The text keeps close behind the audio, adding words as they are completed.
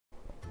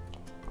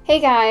Hey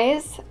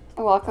guys,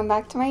 welcome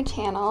back to my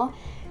channel.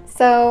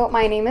 So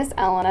my name is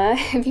Elena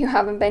if you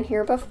haven't been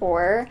here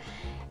before,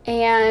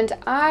 and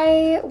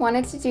I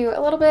wanted to do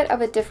a little bit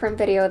of a different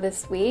video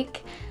this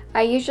week.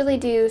 I usually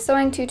do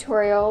sewing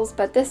tutorials,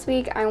 but this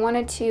week I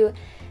wanted to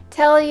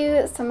tell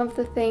you some of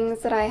the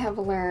things that I have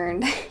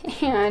learned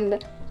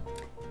and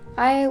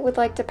I would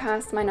like to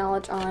pass my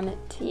knowledge on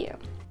to you.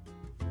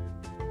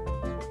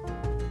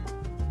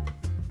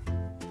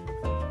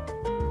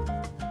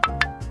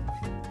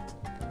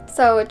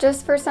 So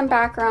just for some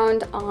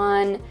background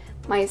on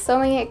my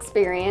sewing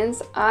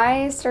experience,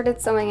 I started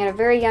sewing at a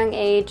very young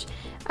age.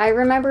 I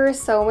remember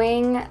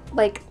sewing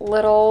like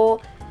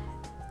little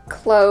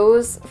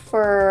clothes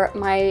for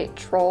my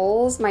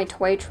trolls, my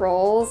toy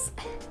trolls.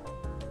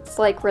 It's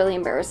like really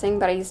embarrassing,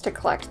 but I used to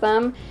collect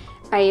them.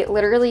 I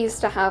literally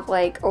used to have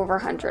like over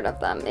 100 of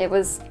them. It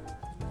was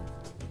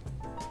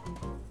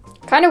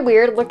kind of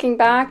weird looking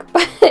back,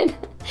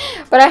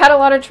 but I had a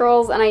lot of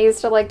trolls and I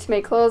used to like to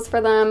make clothes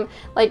for them,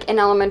 like in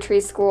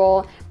elementary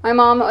school. My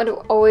mom would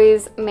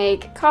always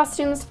make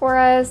costumes for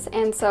us,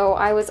 and so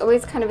I was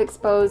always kind of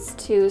exposed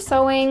to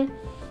sewing.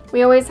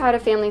 We always had a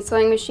family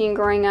sewing machine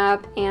growing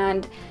up,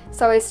 and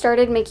so I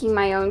started making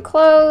my own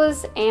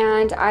clothes,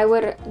 and I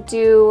would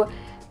do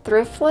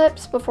thrift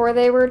flips before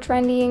they were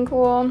trendy and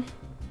cool.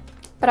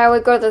 But I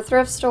would go to the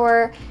thrift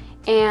store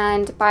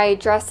and buy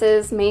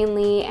dresses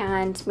mainly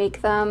and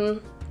make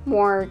them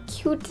more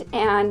cute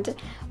and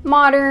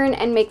modern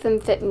and make them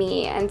fit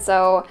me. And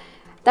so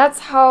that's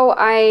how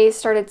I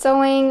started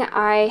sewing.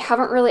 I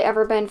haven't really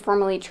ever been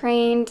formally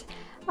trained.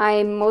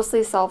 I'm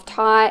mostly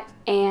self-taught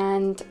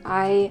and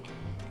I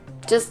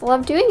just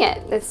love doing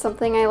it. It's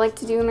something I like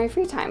to do in my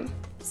free time.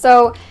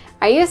 So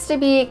I used to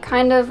be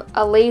kind of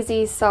a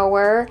lazy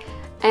sewer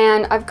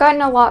and I've gotten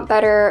a lot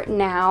better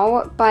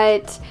now,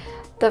 but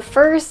the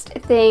first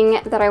thing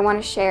that I want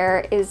to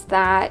share is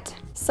that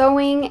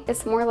sewing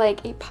is more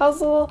like a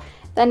puzzle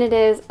than it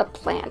is a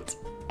plant.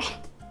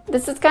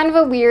 This is kind of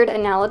a weird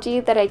analogy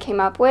that I came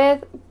up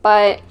with,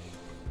 but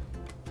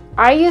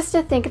I used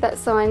to think that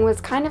sewing was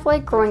kind of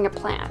like growing a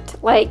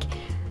plant. Like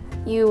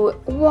you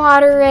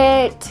water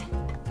it,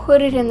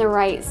 put it in the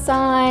right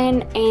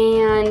sun,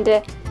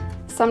 and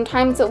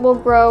sometimes it will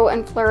grow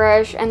and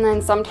flourish, and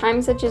then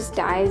sometimes it just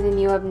dies and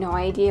you have no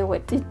idea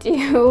what to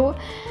do.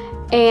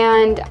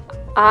 And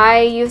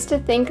I used to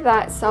think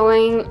that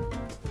sewing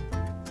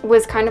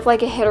was kind of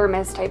like a hit or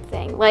miss type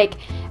thing. Like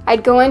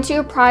I'd go into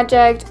a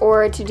project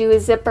or to do a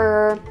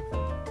zipper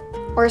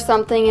or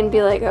something and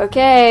be like,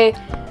 okay,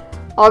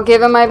 I'll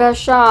give it my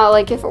best shot.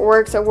 Like if it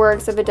works, it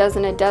works. If it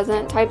doesn't, it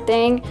doesn't type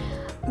thing.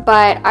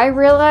 But I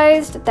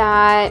realized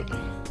that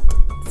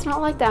it's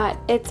not like that.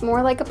 It's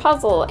more like a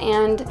puzzle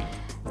and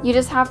you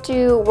just have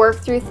to work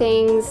through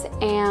things.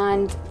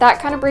 And that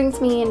kind of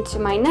brings me into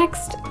my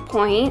next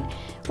point,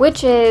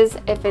 which is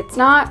if it's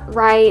not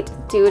right,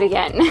 do it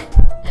again.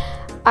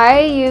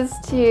 I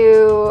used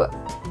to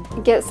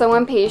get so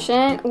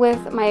impatient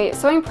with my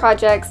sewing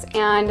projects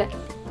and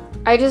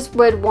I just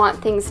would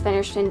want things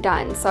finished and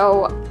done.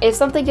 So if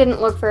something didn't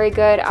look very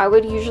good, I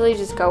would usually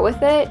just go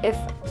with it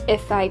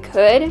if I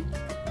could.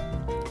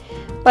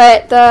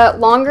 But the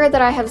longer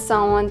that I have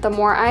sewn, the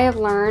more I have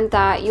learned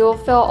that you'll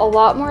feel a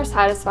lot more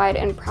satisfied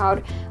and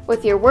proud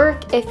with your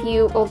work if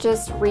you will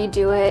just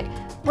redo it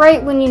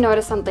right when you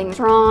notice something's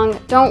wrong.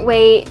 Don't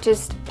wait,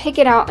 just pick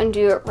it out and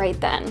do it right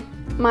then.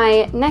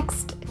 My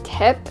next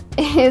tip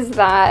is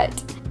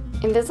that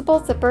invisible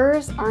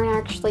zippers aren't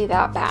actually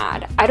that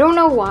bad. I don't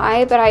know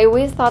why, but I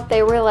always thought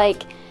they were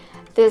like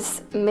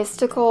this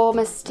mystical,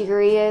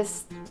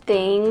 mysterious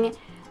thing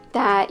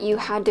that you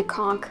had to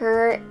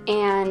conquer,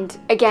 and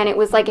again, it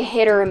was like a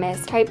hit or a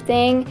miss type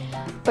thing,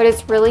 but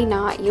it's really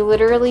not. You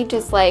literally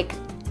just like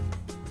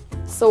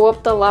sew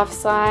up the left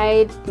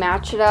side,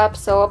 match it up,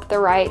 sew up the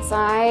right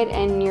side,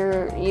 and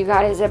you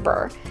got a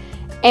zipper.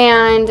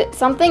 And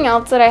something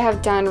else that I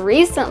have done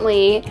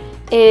recently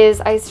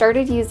is I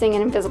started using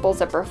an invisible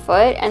zipper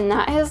foot, and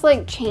that has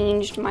like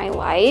changed my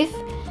life.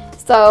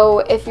 So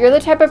if you're the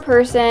type of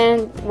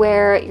person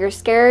where you're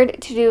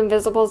scared to do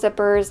invisible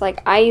zippers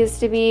like I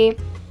used to be,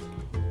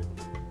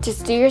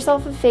 just do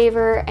yourself a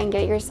favor and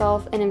get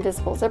yourself an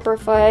invisible zipper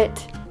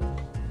foot.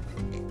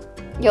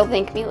 You'll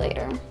thank me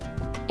later.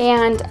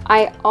 And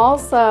I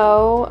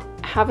also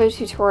have a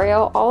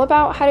tutorial all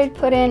about how to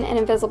put in an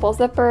invisible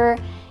zipper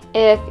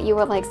if you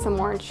would like some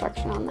more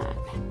instruction on that.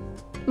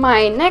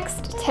 My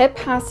next tip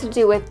has to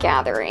do with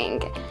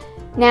gathering.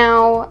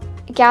 Now,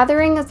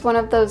 gathering is one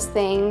of those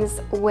things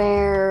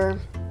where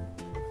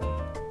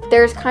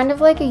there's kind of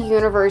like a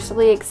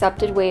universally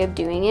accepted way of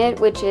doing it,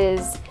 which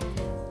is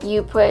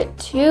you put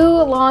 2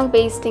 long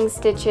basting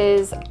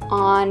stitches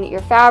on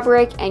your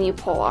fabric and you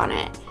pull on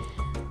it.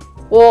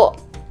 Well,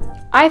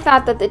 I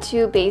thought that the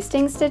 2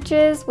 basting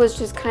stitches was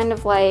just kind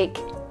of like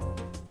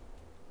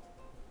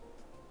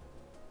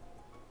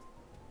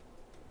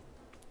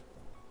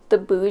the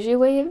bougie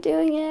way of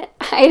doing it.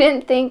 I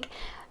didn't think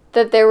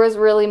that there was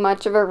really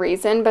much of a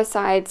reason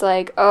besides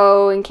like,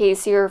 oh, in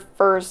case your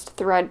first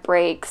thread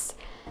breaks.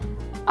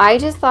 I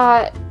just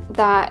thought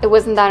that it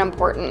wasn't that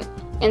important.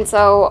 And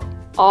so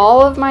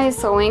all of my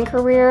sewing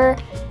career,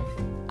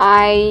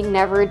 I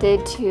never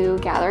did 2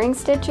 gathering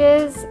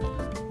stitches.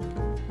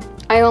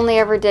 I only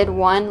ever did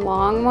 1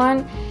 long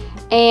one,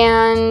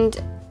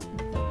 and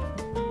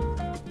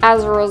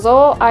as a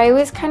result, I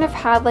always kind of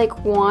had like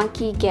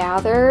wonky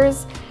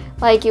gathers.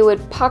 Like it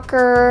would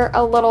pucker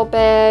a little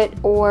bit,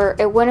 or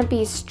it wouldn't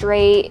be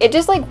straight. It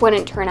just like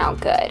wouldn't turn out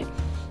good.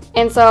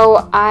 And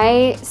so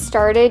I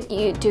started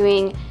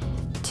doing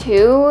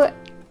 2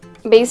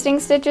 basting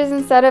stitches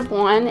instead of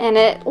 1, and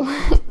it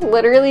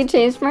literally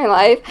changed my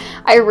life.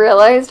 I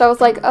realized, I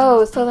was like,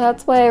 oh, so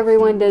that's why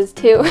everyone does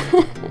 2.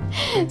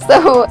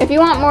 So if you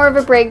want more of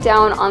a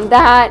breakdown on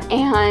that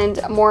and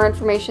more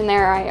information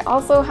there, I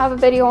also have a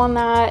video on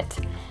that.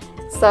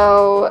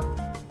 So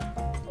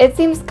it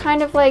seems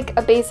kind of like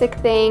a basic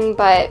thing,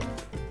 but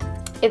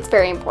it's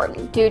very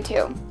important. Do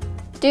 2.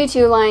 Do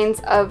 2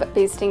 lines of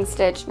basting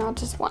stitch, not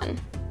just 1.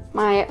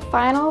 My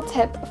final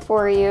tip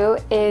for you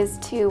is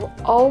to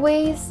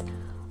always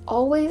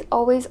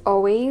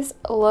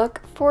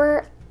look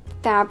for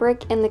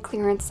fabric in the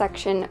clearance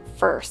section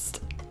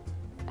first.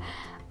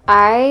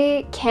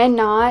 I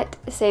cannot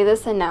say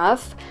this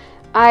enough.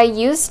 I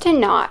used to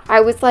not.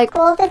 I was like,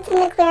 well, if it's in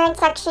the clearance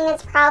section,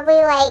 it's probably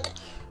like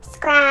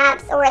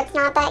scraps, or it's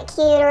not that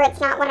cute, or it's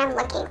not what I'm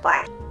looking for.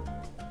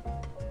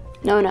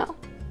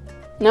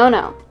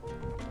 No.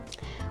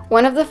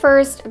 One of the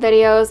first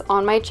videos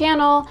on my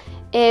channel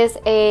is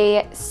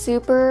a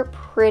super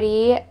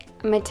pretty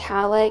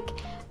metallic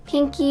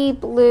pinky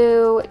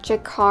blue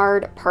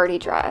jacquard party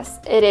dress.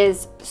 It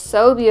is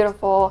so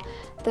beautiful.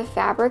 The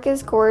fabric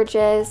is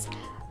gorgeous,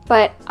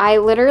 but I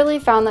literally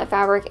found that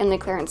fabric in the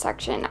clearance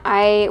section.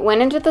 I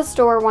went into the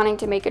store wanting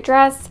to make a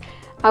dress.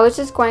 I was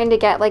just going to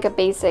get like a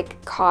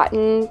basic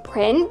cotton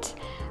print,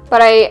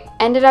 but I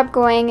ended up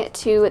going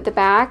to the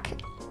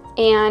back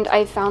and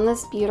I found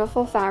this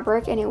beautiful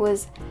fabric, and it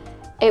was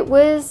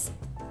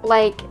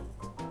like,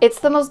 it's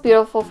the most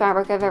beautiful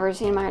fabric I've ever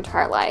seen in my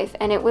entire life,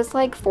 and it was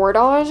like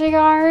 $4 a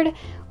yard,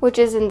 which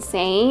is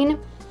insane.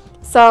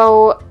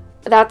 So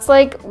that's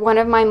like one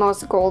of my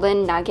most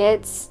golden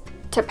nuggets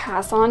to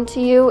pass on to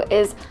you,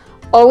 is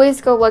always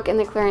go look in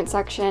the clearance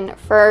section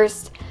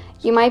first.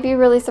 You might be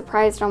really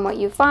surprised on what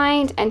you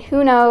find, and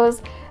who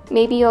knows,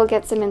 maybe you'll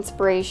get some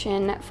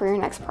inspiration for your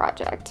next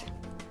project.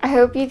 I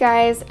hope you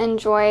guys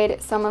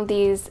enjoyed some of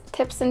these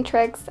tips and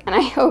tricks, and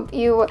I hope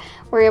you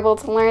were able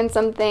to learn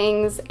some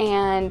things,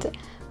 and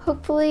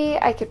hopefully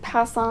I could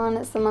pass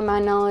on some of my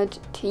knowledge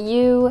to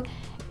you,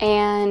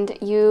 and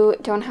you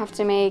don't have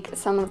to make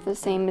some of the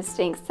same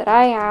mistakes that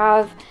I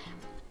have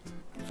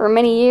for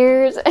many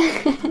years.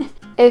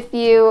 If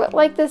you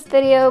like this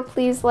video,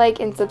 please like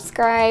and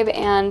subscribe,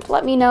 and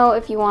let me know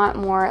if you want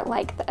more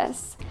like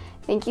this.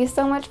 Thank you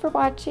so much for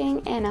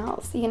watching, and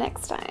I'll see you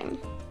next time.